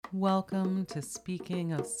Welcome to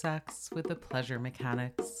Speaking of Sex with the Pleasure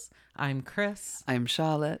Mechanics. I'm Chris. I'm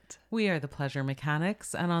Charlotte. We are the Pleasure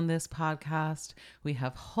Mechanics, and on this podcast, we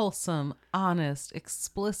have wholesome, honest,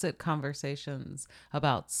 explicit conversations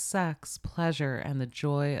about sex, pleasure, and the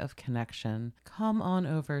joy of connection. Come on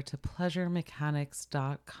over to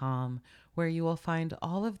pleasuremechanics.com, where you will find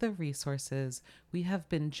all of the resources we have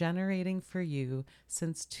been generating for you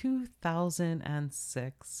since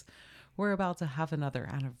 2006. We're about to have another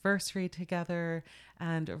anniversary together,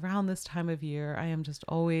 and around this time of year, I am just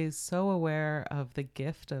always so aware of the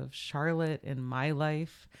gift of Charlotte in my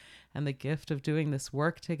life and the gift of doing this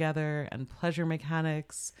work together and pleasure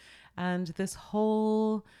mechanics and this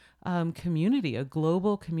whole community, a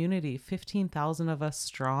global community, 15,000 of us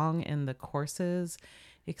strong in the courses,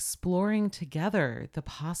 exploring together the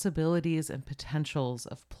possibilities and potentials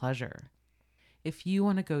of pleasure. If you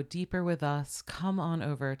want to go deeper with us, come on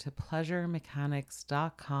over to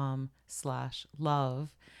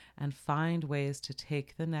pleasuremechanics.com/love and find ways to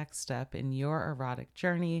take the next step in your erotic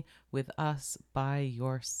journey with us by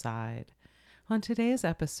your side. On today's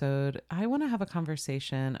episode, I want to have a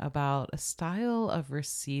conversation about a style of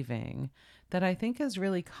receiving that I think is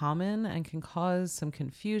really common and can cause some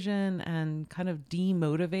confusion and kind of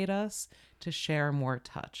demotivate us to share more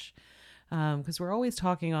touch. Because we're always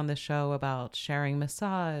talking on this show about sharing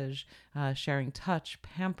massage, sharing touch,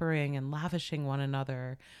 pampering, and lavishing one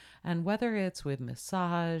another. And whether it's with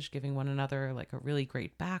massage, giving one another like a really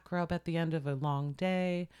great back rub at the end of a long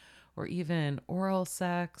day, or even oral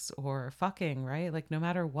sex or fucking, right? Like no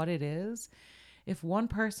matter what it is, if one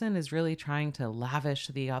person is really trying to lavish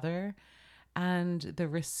the other, and the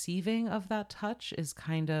receiving of that touch is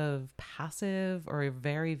kind of passive or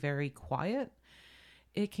very, very quiet,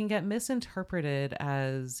 it can get misinterpreted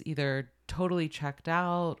as either totally checked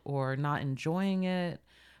out or not enjoying it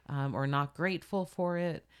or not grateful for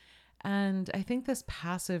it. And I think this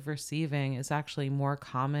passive receiving is actually more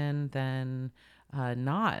common than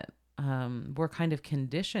not. We're kind of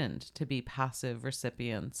conditioned to be passive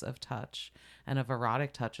recipients of touch and of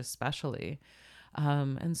erotic touch especially.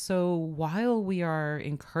 And so while we are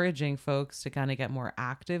encouraging folks to kind of get more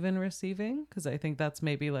active in receiving, because I think that's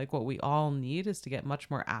maybe like what we all need is to get much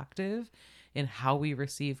more active in how we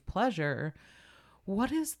receive pleasure,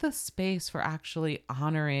 what is the space for actually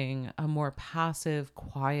honoring a more passive,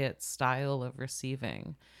 quiet style of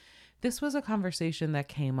receiving? This was a conversation that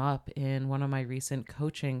came up in one of my recent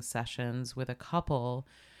coaching sessions with a couple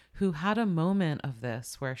who had a moment of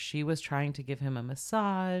this where she was trying to give him a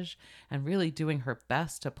massage and really doing her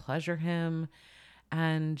best to pleasure him.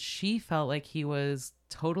 And she felt like he was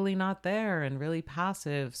totally not there and really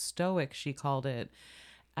passive, stoic, she called it.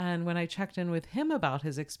 And when I checked in with him about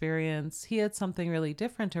his experience, he had something really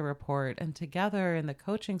different to report. And together in the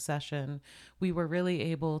coaching session, we were really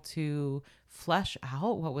able to flesh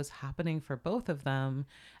out what was happening for both of them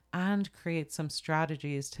and create some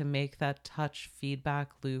strategies to make that touch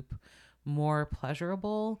feedback loop more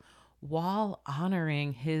pleasurable while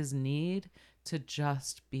honoring his need to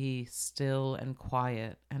just be still and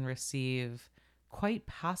quiet and receive quite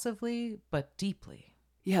passively but deeply.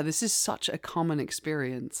 Yeah, this is such a common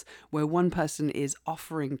experience where one person is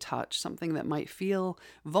offering touch, something that might feel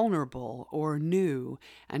vulnerable or new,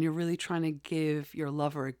 and you're really trying to give your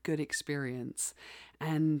lover a good experience.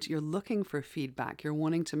 And you're looking for feedback. You're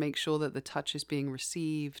wanting to make sure that the touch is being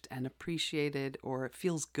received and appreciated, or it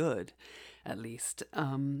feels good, at least.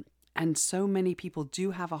 And so many people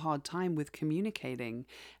do have a hard time with communicating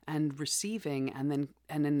and receiving and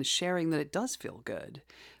then sharing that it does feel good.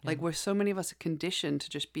 Yeah. Like so many of us are conditioned to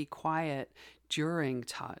just be quiet during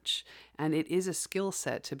touch. And it is a skill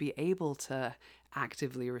set to be able to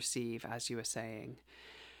actively receive, as you were saying.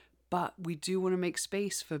 But we do want to make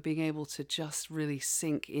space for being able to just really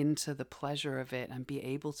sink into the pleasure of it and be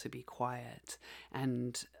able to be quiet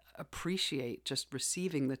and appreciate just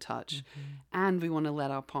receiving the touch. And we want to let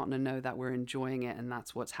our partner know that we're enjoying it and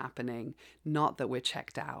that's what's happening, not that we're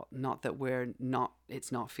checked out, not that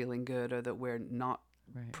it's not feeling good or that we're not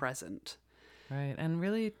present. Right. And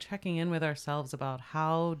really checking in with ourselves about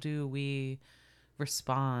how do we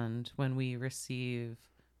respond when we receive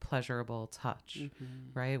pleasurable touch,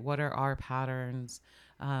 right? What are our patterns?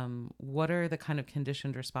 What are the kind of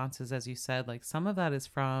conditioned responses, as you said? Like some of that is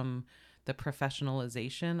from the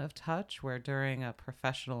professionalization of touch, where during a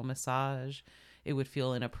professional massage, it would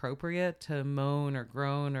feel inappropriate to moan or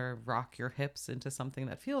groan or rock your hips into something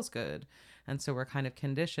that feels good. And so we're kind of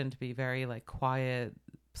conditioned to be very like quiet,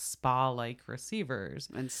 spa-like receivers.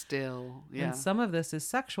 And still, And yeah. some of this is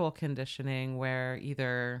sexual conditioning where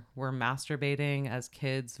either we're masturbating as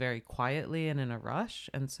kids very quietly and in a rush.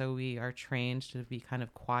 And so we are trained to be kind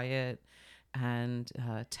of quiet and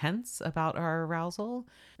tense about our arousal.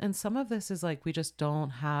 And some of this is like we just don't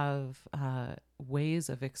have ways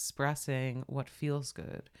of expressing what feels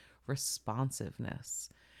good, responsiveness.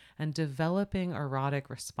 And developing erotic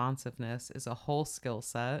responsiveness is a whole skill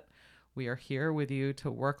set. We are here with you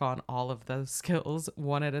to work on all of those skills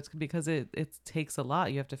one at a time, because it takes a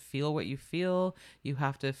lot. You have to feel what you feel. You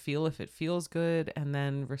have to feel if it feels good and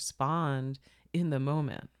then respond in the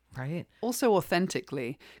moment, right? Also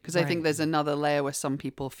authentically, because I think Right. there's another layer where some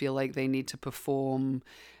people feel like they need to perform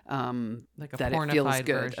Like a that it feels pornified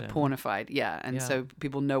good, a version. pornified, yeah. And Yeah. so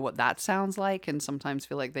people know what that sounds like and sometimes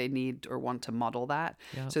feel like they need or want to model that.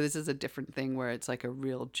 Yeah. So this is a different thing where it's like a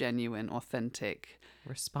real, genuine, authentic,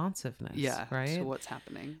 Responsiveness, yeah, to right? what's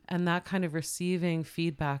happening. And that kind of receiving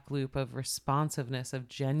feedback loop of responsiveness, of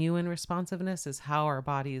genuine responsiveness, is how our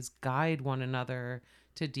bodies guide one another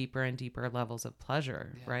to deeper and deeper levels of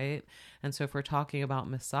pleasure, Yeah. right? And so if we're talking about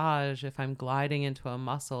massage, if I'm gliding into a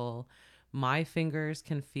muscle, my fingers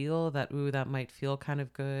can feel that, ooh, that might feel kind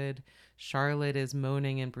of good. Charlotte is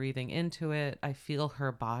moaning and breathing into it. I feel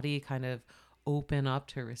her body kind of open up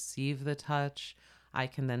to receive the touch. I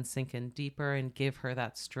can then sink in deeper and give her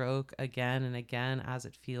that stroke again and again as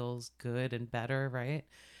it feels good and better, right?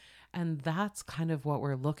 And that's kind of what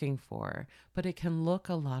we're looking for, but it can look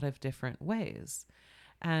a lot of different ways.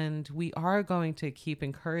 And we are going to keep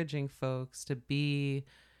encouraging folks to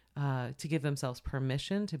give themselves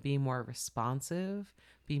permission to be more responsive,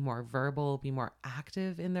 be more verbal, be more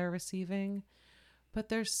active in their receiving. But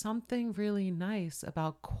there's something really nice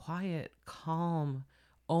about quiet, calm,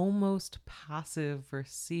 almost passive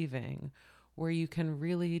receiving where you can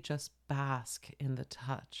really just bask in the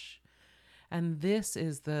touch. And this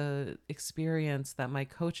is the experience that my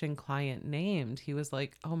coaching client named. He was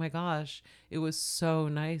like, oh my gosh, it was so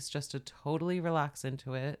nice just to totally relax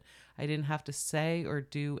into it. I didn't have to say or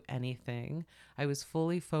do anything. I was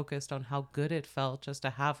fully focused on how good it felt just to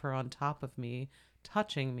have her on top of me,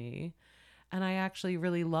 touching me. And I actually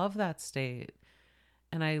really love that state.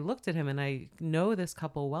 And I looked at him, and I know this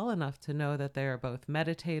couple well enough to know that they are both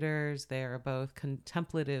meditators, they are both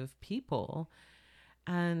contemplative people.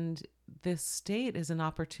 And this state is an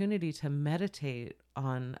opportunity to meditate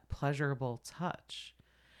on pleasurable touch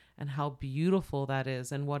and how beautiful that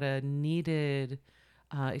is, and what a needed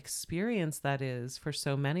experience that is for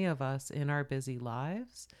so many of us in our busy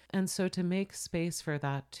lives. And so to make space for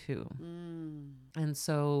that too. And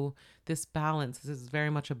so this balance, this is very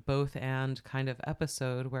much a both and kind of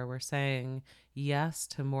episode where we're saying yes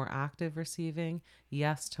to more active receiving,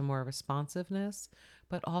 yes to more responsiveness,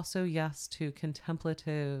 but also yes to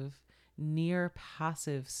contemplative, near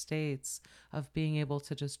passive states of being able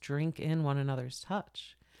to just drink in one another's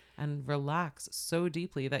touch and relax so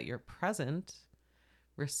deeply that you're present,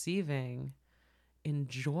 receiving,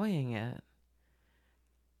 enjoying it.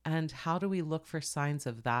 And how do we look for signs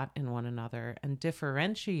of that in one another and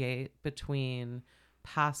differentiate between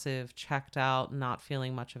passive, checked out, not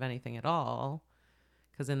feeling much of anything at all?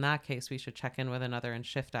 Because in that case, we should check in with another and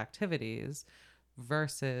shift activities,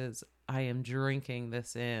 versus I am drinking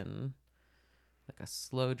this in like a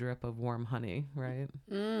slow drip of warm honey, right?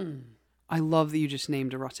 I love that you just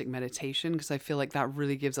named erotic meditation, because I feel like that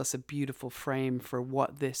really gives us a beautiful frame for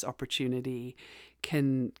what this opportunity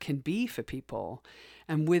can be for people.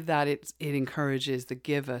 And with that, it encourages the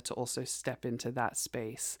giver to also step into that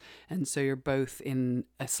space. And so you're both in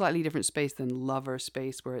a slightly different space than lover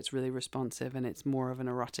space, where it's really responsive and it's more of an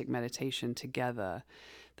erotic meditation together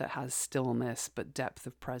that has stillness but depth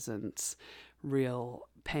of presence, real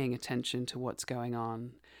paying attention to what's going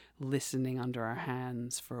on, listening under our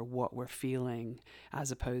hands for what we're feeling,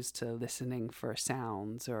 as opposed to listening for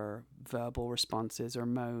sounds or verbal responses or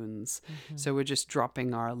moans. So we're just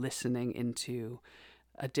dropping our listening into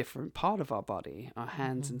a different part of our body, our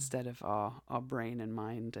hands instead of our brain and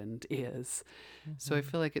mind and ears. So I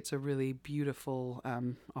feel like it's a really beautiful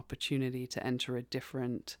opportunity to enter a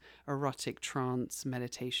different erotic trance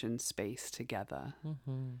meditation space together.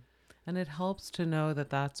 And it helps to know that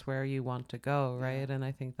that's where you want to go, right? And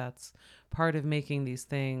I think that's part of making these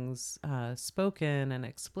things spoken and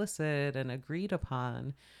explicit and agreed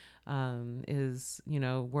upon, is, you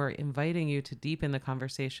know, we're inviting you to deepen the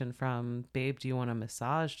conversation from, babe, do you want a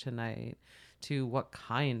massage tonight, to what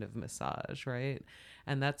kind of massage, right?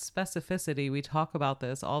 And that specificity, we talk about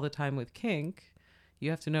this all the time with kink. You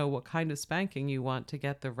have to know what kind of spanking you want to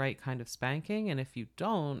get the right kind of spanking. And if you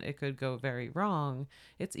don't, it could go very wrong.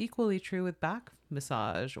 It's equally true with back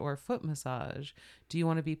massage or foot massage. Do you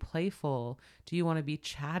want to be playful? Do you want to be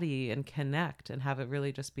chatty and connect and have it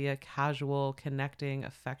really just be a casual, connecting,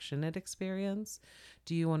 affectionate experience?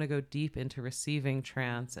 Do you want to go deep into receiving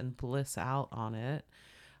trance and bliss out on it?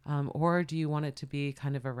 Or do you want it to be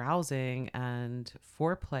kind of arousing and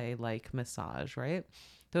foreplay like massage, right?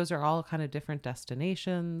 Those are all kind of different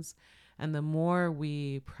destinations. And the more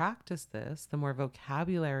we practice this, the more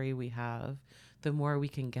vocabulary we have, the more we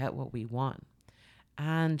can get what we want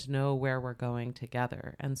and know where we're going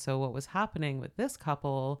together. And so what was happening with this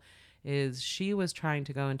couple is she was trying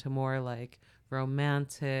to go into more like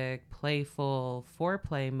romantic, playful,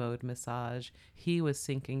 foreplay mode massage. He was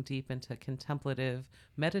sinking deep into contemplative,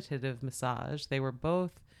 meditative massage. They were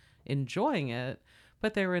both enjoying it,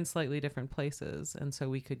 but they were in slightly different places. And so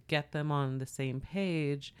we could get them on the same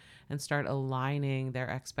page and start aligning their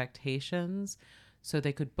expectations so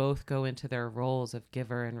they could both go into their roles of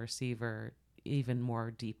giver and receiver even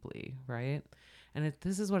more deeply, right? And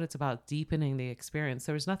this is what it's about, deepening the experience.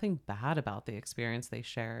 There was nothing bad about the experience they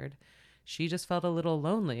shared. She just felt a little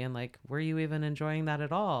lonely and like, were you even enjoying that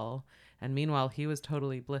at all? And meanwhile, he was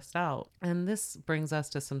totally blissed out. And this brings us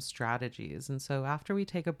to some strategies. And so after we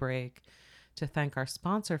take a break to thank our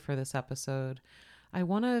sponsor for this episode, I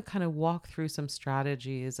want to kind of walk through some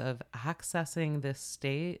strategies of accessing this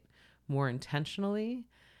state more intentionally,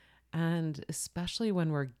 and especially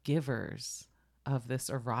when we're givers of this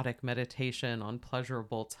erotic meditation on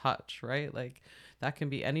pleasurable touch, right? Like that can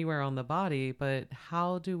be anywhere on the body, but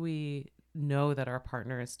how do we know that our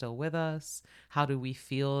partner is still with us? How do we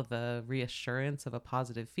feel the reassurance of a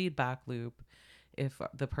positive feedback loop if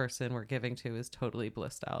the person we're giving to is totally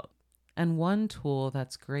blissed out? And one tool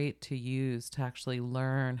that's great to use to actually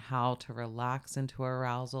learn how to relax into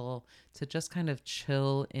arousal, to just kind of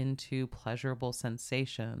chill into pleasurable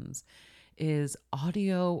sensations, is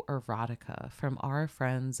audio erotica from our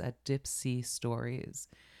friends at Dipsea Stories.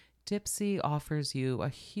 Dipsea offers you a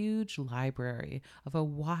huge library of a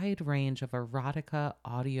wide range of erotica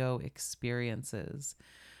audio experiences.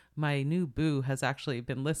 My new boo has actually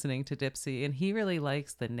been listening to Dipsea, and he really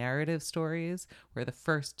likes the narrative stories where the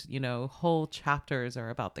first, whole chapters are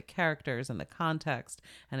about the characters and the context,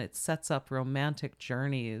 and it sets up romantic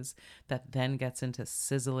journeys that then gets into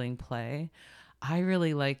sizzling play. I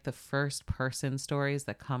really like the first person stories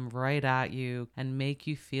that come right at you and make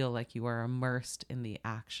you feel like you are immersed in the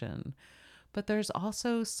action. But there's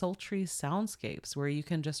also sultry soundscapes where you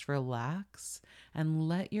can just relax and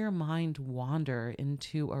let your mind wander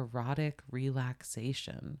into erotic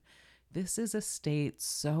relaxation. This is a state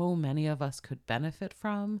so many of us could benefit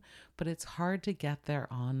from, but it's hard to get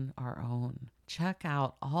there on our own. Check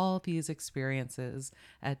out all these experiences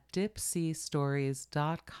at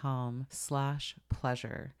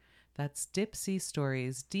dipseastories.com/pleasure. That's Dipsea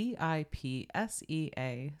Stories,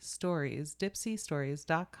 DIPSEA Stories,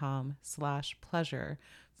 dipseastories.com/pleasure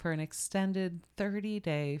for an extended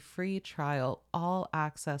 30-day free trial all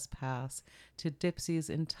access pass to Dipsea's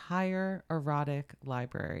entire erotic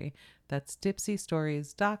library. That's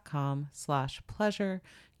dipseastories.com/pleasure.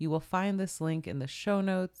 You will find this link in the show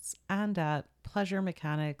notes and at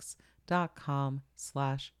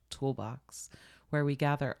pleasuremechanics.com/toolbox, where we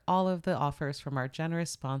gather all of the offers from our generous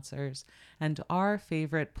sponsors and our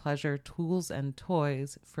favorite pleasure tools and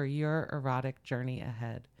toys for your erotic journey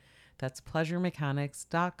ahead. That's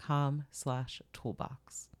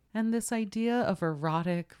pleasuremechanics.com/toolbox. And this idea of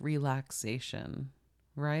erotic relaxation,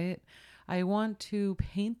 right? I want to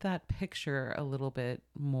paint that picture a little bit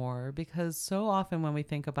more, because so often when we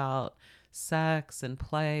think about sex and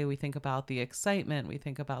play, we think about the excitement, we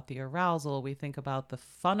think about the arousal, we think about the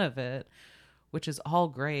fun of it, which is all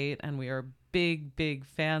great, and we are big, big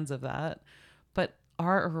fans of that. But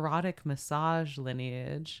our erotic massage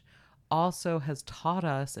lineage also has taught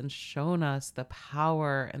us and shown us the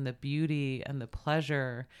power and the beauty and the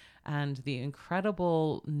pleasure and the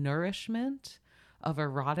incredible nourishment of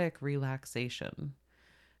erotic relaxation.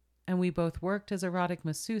 And we both worked as erotic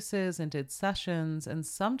masseuses and did sessions, and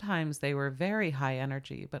sometimes they were very high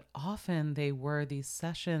energy, but often they were these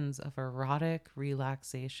sessions of erotic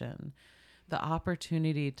relaxation. The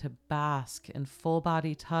opportunity to bask in full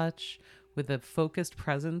body touch with the focused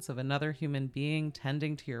presence of another human being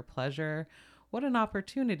tending to your pleasure. What an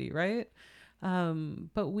opportunity, right?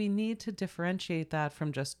 But we need to differentiate that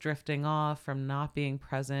from just drifting off, from not being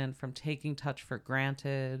present, from taking touch for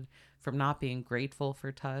granted, from not being grateful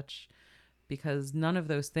for touch, because none of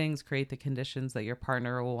those things create the conditions that your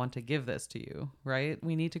partner will want to give this to you, right?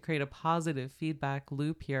 We need to create a positive feedback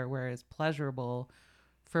loop here where it's pleasurable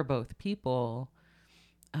for both people.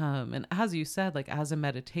 And as you said, like as a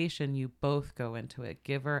meditation, you both go into it,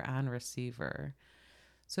 giver and receiver.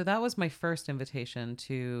 So that was my first invitation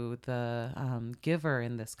to the giver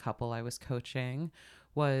in this couple I was coaching,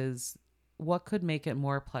 was what could make it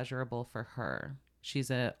more pleasurable for her. She's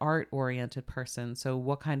an art-oriented person, so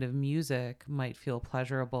what kind of music might feel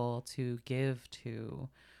pleasurable to give to,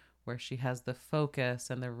 where she has the focus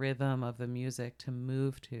and the rhythm of the music to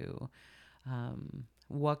move to.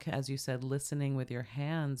 As you said, listening with your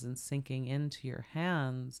hands and sinking into your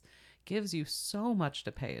hands gives you so much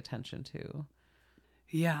to pay attention to.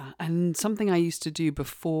 Yeah, and something I used to do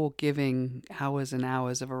before giving hours and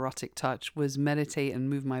hours of erotic touch was meditate and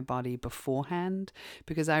move my body beforehand,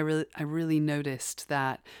 because I really noticed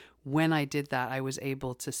that when I did that, I was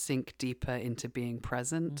able to sink deeper into being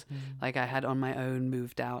present. Like I had on my own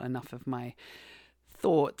moved out enough of my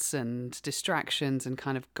thoughts and distractions and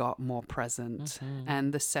kind of got more present.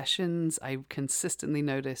 And the sessions I consistently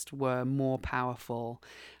noticed were more powerful,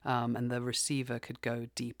 and the receiver could go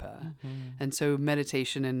deeper. And so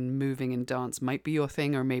meditation and moving and dance might be your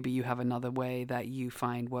thing, or maybe you have another way that you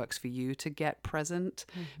find works for you to get present.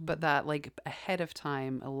 But that, like, ahead of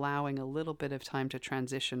time, allowing a little bit of time to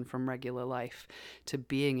transition from regular life to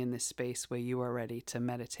being in this space where you are ready to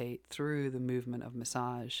meditate through the movement of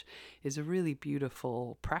massage is a really beautiful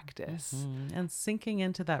practice. And sinking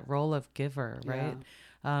into that role of giver, right?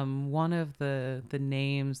 One of the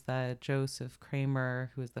names that Joseph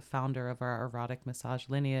Kramer, who is the founder of our erotic massage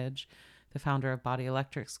lineage, the founder of Body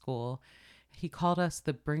Electric School, he called us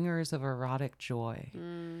the bringers of erotic joy,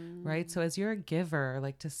 right? So as you're a giver,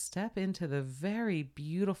 like to step into the very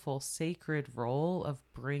beautiful, sacred role of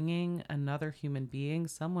bringing another human being,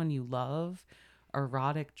 someone you love,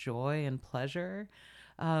 erotic joy and pleasure.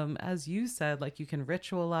 As you said, like you can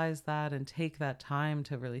ritualize that and take that time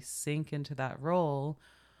to really sink into that role.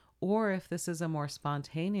 Or if this is a more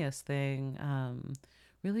spontaneous thing,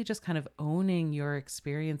 really just kind of owning your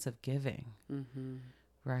experience of giving,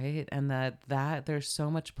 right? And that there's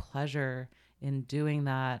so much pleasure in doing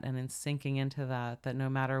that and in sinking into that no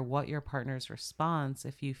matter what your partner's response,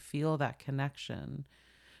 if you feel that connection,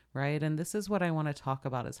 right? And this is what I want to talk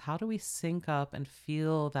about, is how do we sync up and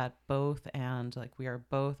feel that both, and like we are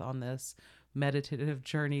both on this meditative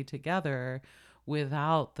journey together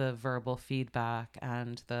without the verbal feedback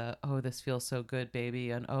and the, oh, this feels so good,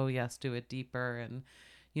 baby, and oh, yes, do it deeper. And,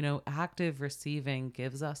 active receiving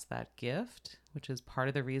gives us that gift, which is part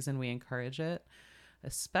of the reason we encourage it,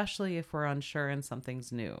 especially if we're unsure and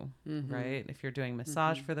something's new, right? If you're doing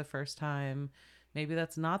massage for the first time, maybe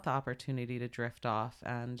that's not the opportunity to drift off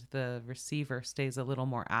and the receiver stays a little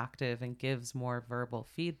more active and gives more verbal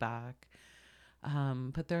feedback.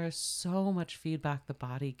 But there is so much feedback the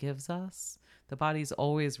body gives us. The body's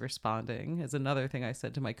always responding is another thing I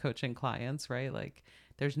said to my coaching clients, right? Like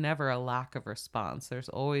there's never a lack of response. There's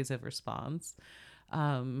always a response.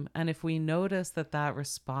 And if we notice that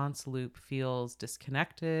response loop feels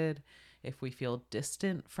disconnected, if we feel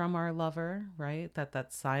distant from our lover, right?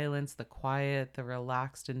 That silence, the quiet, the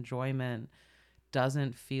relaxed enjoyment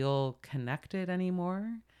doesn't feel connected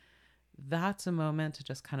anymore, that's a moment to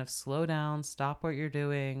just kind of slow down, stop what you're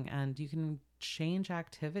doing, and you can change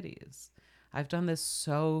activities. I've done this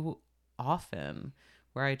so often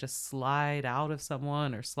where I just slide out of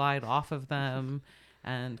someone or slide off of them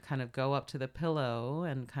and kind of go up to the pillow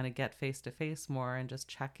and kind of get face to face more and just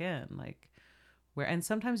check in, like, and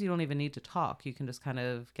sometimes you don't even need to talk. You can just kind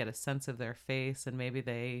of get a sense of their face, and maybe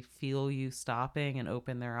they feel you stopping and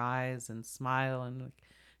open their eyes and smile and like,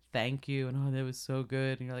 thank you. And, oh, that was so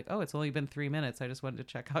good. And you're like, oh, it's only been 3 minutes. I just wanted to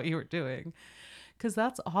check how you were doing. Because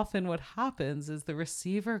that's often what happens, is the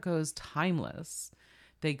receiver goes timeless.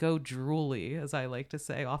 They go drooly, as I like to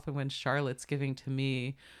say. Often when Charlotte's giving to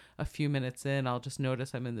me, a few minutes in, I'll just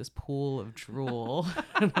notice I'm in this pool of drool.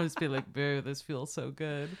 And I'll just be like, boo, this feels so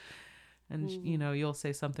good. And, you'll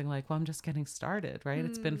say something like, well, I'm just getting started, right?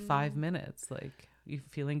 It's been 5 minutes. Like, you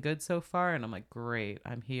feeling good so far? And I'm like, great,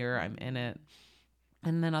 I'm here, I'm in it.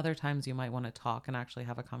 And then other times you might want to talk and actually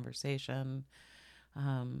have a conversation.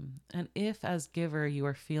 And if as giver, you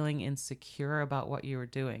are feeling insecure about what you are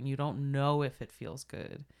doing, you don't know if it feels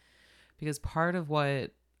good, because part of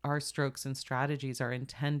what our strokes and strategies are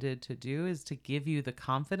intended to do is to give you the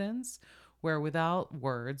confidence where without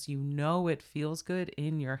words, it feels good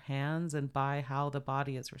in your hands and by how the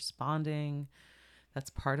body is responding. That's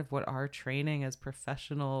part of what our training as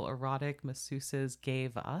professional erotic masseuses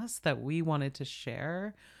gave us, that we wanted to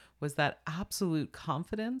share, was that absolute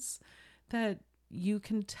confidence that you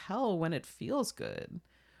can tell when it feels good.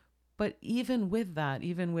 But even with that,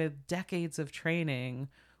 even with decades of training,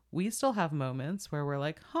 we still have moments where we're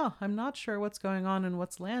like, I'm not sure what's going on and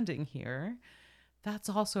what's landing here. That's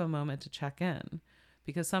also a moment to check in.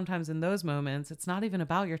 Because sometimes in those moments, it's not even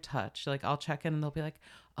about your touch. Like I'll check in and they'll be like,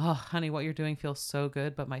 oh, honey, what you're doing feels so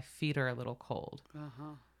good, but my feet are a little cold.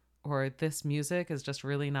 Uh-huh. Or this music is just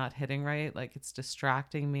really not hitting right. Like it's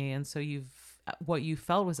distracting me. And so what you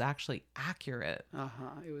felt was actually accurate.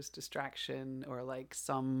 Uh-huh. It was distraction or like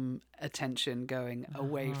some attention going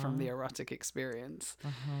away from Uh-huh. the erotic experience.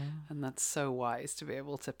 Uh-huh. And that's so wise to be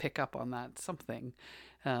able to pick up on that something.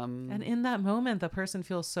 And in that moment, the person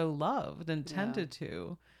feels so loved and Yeah. tended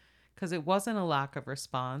to, because it wasn't a lack of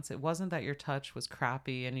response. It wasn't that your touch was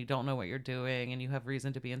crappy and you don't know what you're doing and you have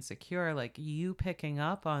reason to be insecure. Like you picking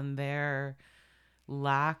up on their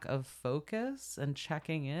lack of focus and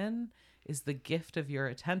checking in is the gift of your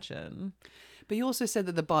attention. But you also said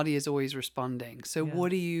that the body is always responding. So Yeah.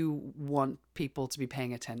 what do you want people to be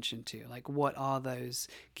paying attention to? Like what are those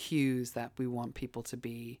cues that we want people to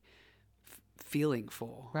be feeling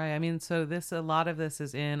for? Right. I mean, so a lot of this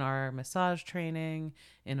is in our massage training,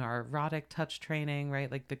 in our erotic touch training, right?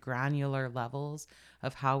 Like the granular levels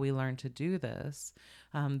of how we learn to do this.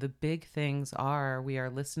 The big things are we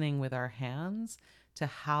are listening with our hands to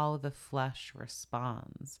how the flesh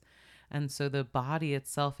responds. And so the body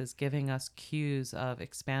itself is giving us cues of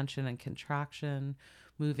expansion and contraction,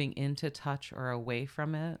 moving into touch or away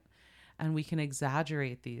from it. And we can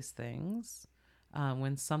exaggerate these things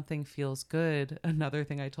when something feels good. Another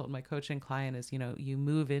thing I told my coaching client is, you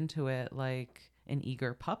move into it like an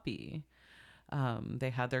eager puppy. They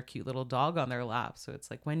had their cute little dog on their lap. So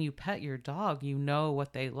it's like when you pet your dog, you know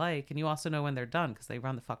what they like. And you also know when they're done because they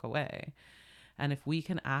run the fuck away. And if we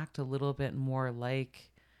can act a little bit more like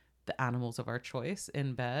the animals of our choice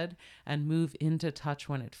in bed and move into touch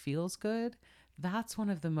when it feels good, that's one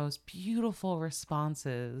of the most beautiful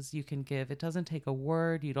responses you can give. It doesn't take a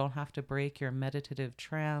word. You don't have to break your meditative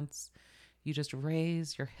trance. You just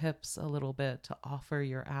raise your hips a little bit to offer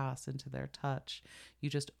your ass into their touch. You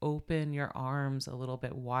just open your arms a little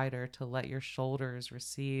bit wider to let your shoulders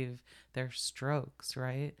receive their strokes,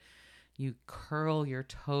 right? You curl your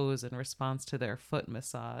toes in response to their foot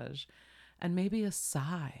massage. And maybe a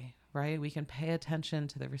sigh, right? We can pay attention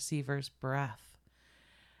to the receiver's breath.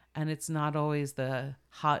 And it's not always the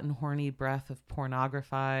hot and horny breath of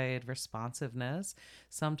pornographied responsiveness.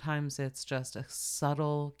 Sometimes it's just a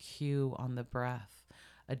subtle cue on the breath,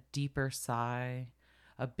 a deeper sigh,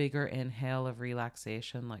 a bigger inhale of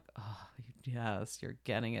relaxation, like, oh, yes, you're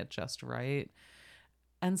getting it just right.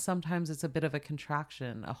 And sometimes it's a bit of a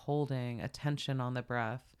contraction, a holding, a tension on the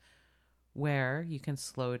breath where you can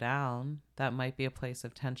slow down. That might be a place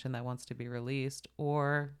of tension that wants to be released,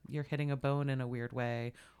 or you're hitting a bone in a weird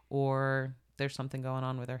way, or there's something going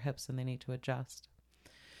on with their hips and they need to adjust.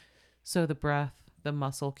 So the breath, the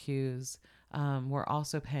muscle cues, we're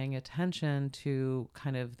also paying attention to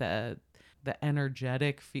kind of the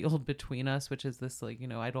energetic field between us, which is this, like,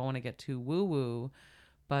 I don't want to get too woo woo,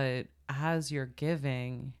 but as you're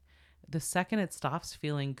giving, the second it stops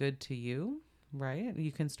feeling good to you, right,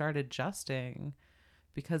 you can start adjusting,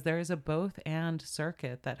 because there is a both and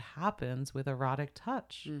circuit that happens with erotic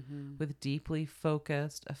touch, with deeply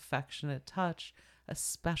focused, affectionate touch,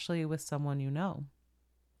 especially with someone you know,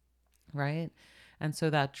 right? And so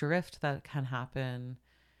that drift that can happen,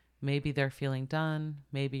 maybe they're feeling done,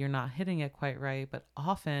 maybe you're not hitting it quite right, but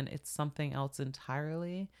often it's something else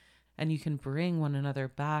entirely. And you can bring one another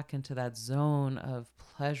back into that zone of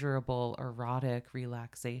pleasurable, erotic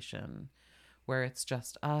relaxation where it's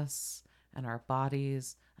just us and our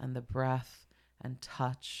bodies and the breath and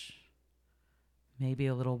touch, maybe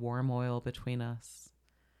a little warm oil between us.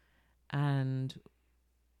 And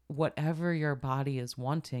whatever your body is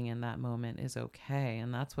wanting in that moment is okay.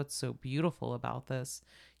 And that's what's so beautiful about this.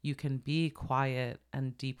 You can be quiet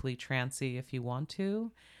and deeply trancy if you want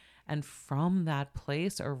to. And from that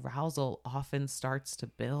place, arousal often starts to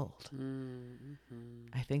build.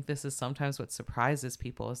 I think this is sometimes what surprises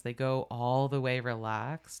people as they go all the way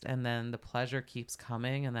relaxed and then the pleasure keeps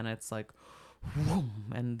coming and then it's like,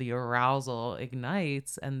 whoom, and the arousal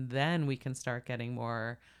ignites, and then we can start getting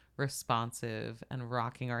more responsive and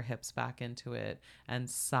rocking our hips back into it and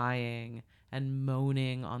sighing and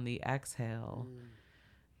moaning on the exhale.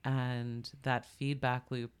 And that feedback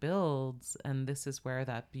loop builds, and this is where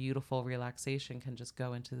that beautiful relaxation can just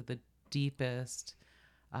go into the deepest,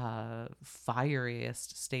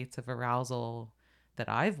 fieriest states of arousal that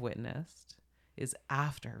I've witnessed is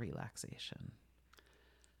after relaxation.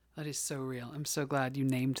 That is so real. I'm so glad you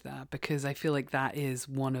named that, because I feel like that is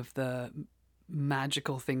one of the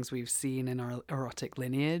magical things we've seen in our erotic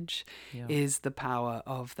lineage Yeah. is the power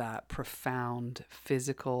of that profound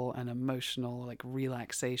physical and emotional like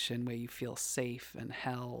relaxation where you feel safe and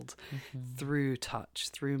held through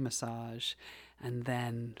touch, through massage, and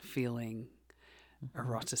then feeling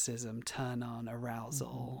eroticism turn on,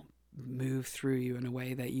 arousal move through you in a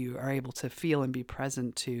way that you are able to feel and be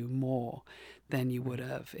present to more than you would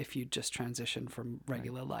have if you just transitioned from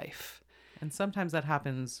regular life. And sometimes that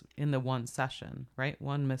happens in the one session, right?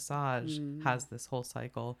 One massage has this whole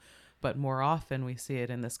cycle, but more often we see it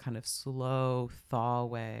in this kind of slow thaw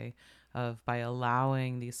way of by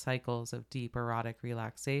allowing these cycles of deep erotic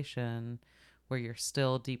relaxation where you're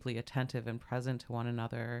still deeply attentive and present to one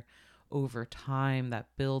another. Over time, that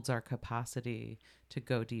builds our capacity to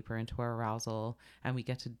go deeper into our arousal, and we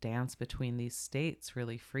get to dance between these states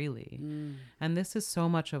really freely. And this is so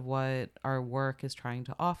much of what our work is trying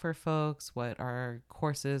to offer folks, what our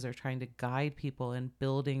courses are trying to guide people in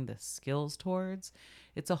building the skills towards.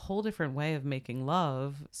 It's a whole different way of making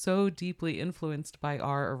love, so deeply influenced by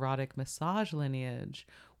our erotic massage lineage,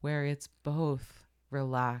 where it's both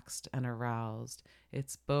relaxed and aroused.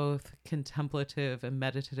 It's both contemplative and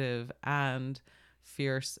meditative and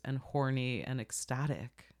fierce and horny and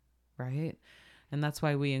ecstatic, right? And that's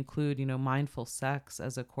why we include, mindful sex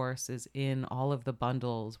as a course is in all of the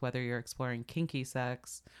bundles, whether you're exploring kinky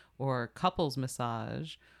sex or couples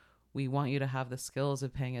massage. We want you to have the skills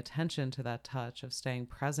of paying attention to that touch, of staying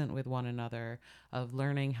present with one another, of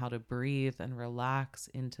learning how to breathe and relax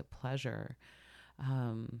into pleasure.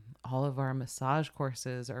 All of our massage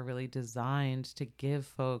courses are really designed to give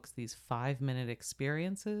folks these 5-minute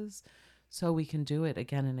experiences so we can do it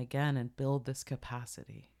again and again and build this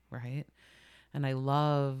capacity, right? And I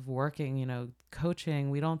love working,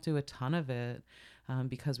 coaching. We don't do a ton of it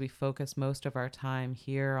because we focus most of our time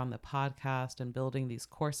here on the podcast and building these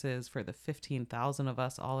courses for the 15,000 of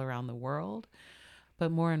us all around the world.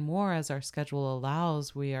 But more and more, as our schedule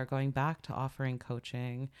allows, we are going back to offering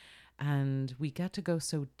coaching. And we get to go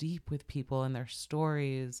so deep with people and their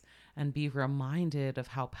stories and be reminded of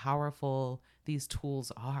how powerful these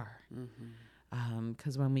tools are.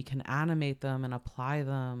 Because when we can animate them and apply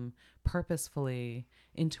them purposefully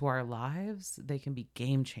into our lives, they can be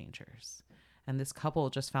game changers. And this couple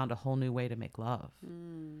just found a whole new way to make love,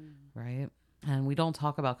 right? And we don't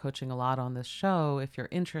talk about coaching a lot on this show. If you're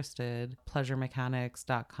interested,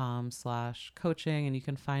 pleasuremechanics.com/coaching, and you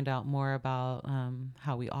can find out more about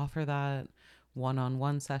how we offer that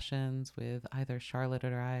one-on-one sessions with either Charlotte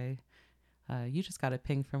or I. You just got a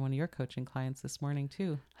ping from one of your coaching clients this morning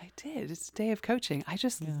too. I did. It's a day of coaching. I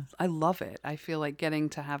love it. I feel like getting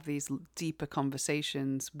to have these deeper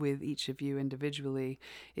conversations with each of you individually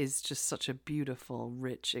is just such a beautiful,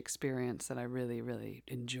 rich experience that I really, really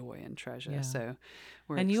enjoy and treasure. Yeah. So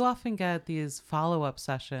you often get these follow-up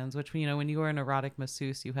sessions, which, when you were an erotic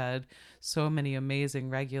masseuse, you had so many amazing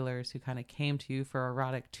regulars who kind of came to you for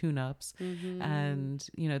erotic tune-ups. And,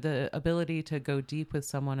 the ability to go deep with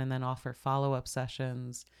someone and then offer follow-up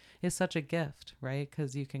sessions is such a gift, right?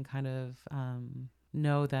 Because you can kind of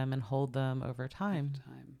know them and hold them over time.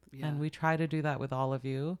 Yeah. And we try to do that with all of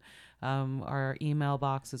you. Our email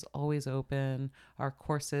box is always open. Our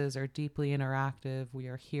courses are deeply interactive. We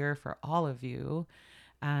are here for all of you.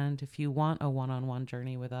 And if you want a one-on-one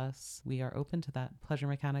journey with us, we are open to that.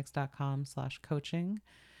 pleasuremechanics.com/coaching.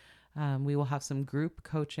 We will have some group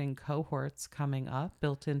coaching cohorts coming up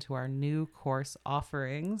built into our new course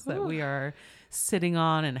offerings that we are sitting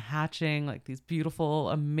on and hatching like these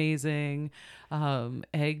beautiful, amazing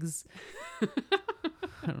eggs. I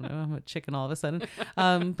don't know, I'm a chicken all of a sudden.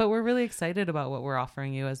 But we're really excited about what we're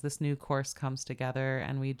offering you as this new course comes together.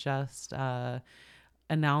 And we just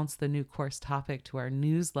announce the new course topic to our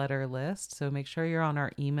newsletter list. So make sure you're on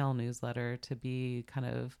our email newsletter to be kind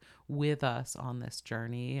of with us on this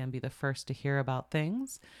journey and be the first to hear about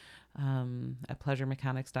things. At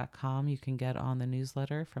pleasuremechanics.com, you can get on the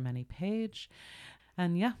newsletter from any page.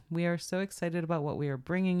 And yeah, we are so excited about what we are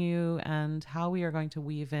bringing you and how we are going to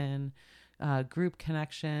weave in group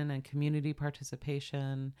connection and community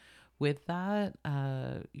participation. With that,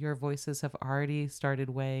 your voices have already started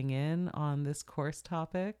weighing in on this course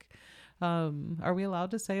topic. Are we allowed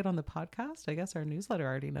to say it on the podcast? I guess our newsletter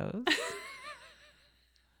already knows.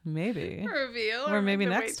 Maybe. Reveal. Or maybe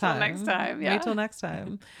next time. Next time. Yeah. Wait till next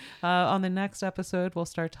time. On the next episode, we'll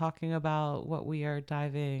start talking about what we are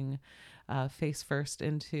diving face first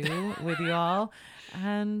into with you all.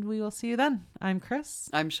 And we will see you then. I'm Chris.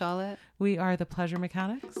 I'm Charlotte. We are the Pleasure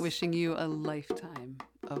Mechanics. Wishing you a lifetime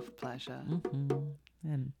of pleasure.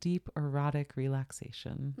 And deep erotic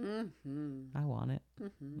relaxation. I want it.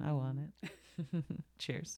 I want it. Cheers.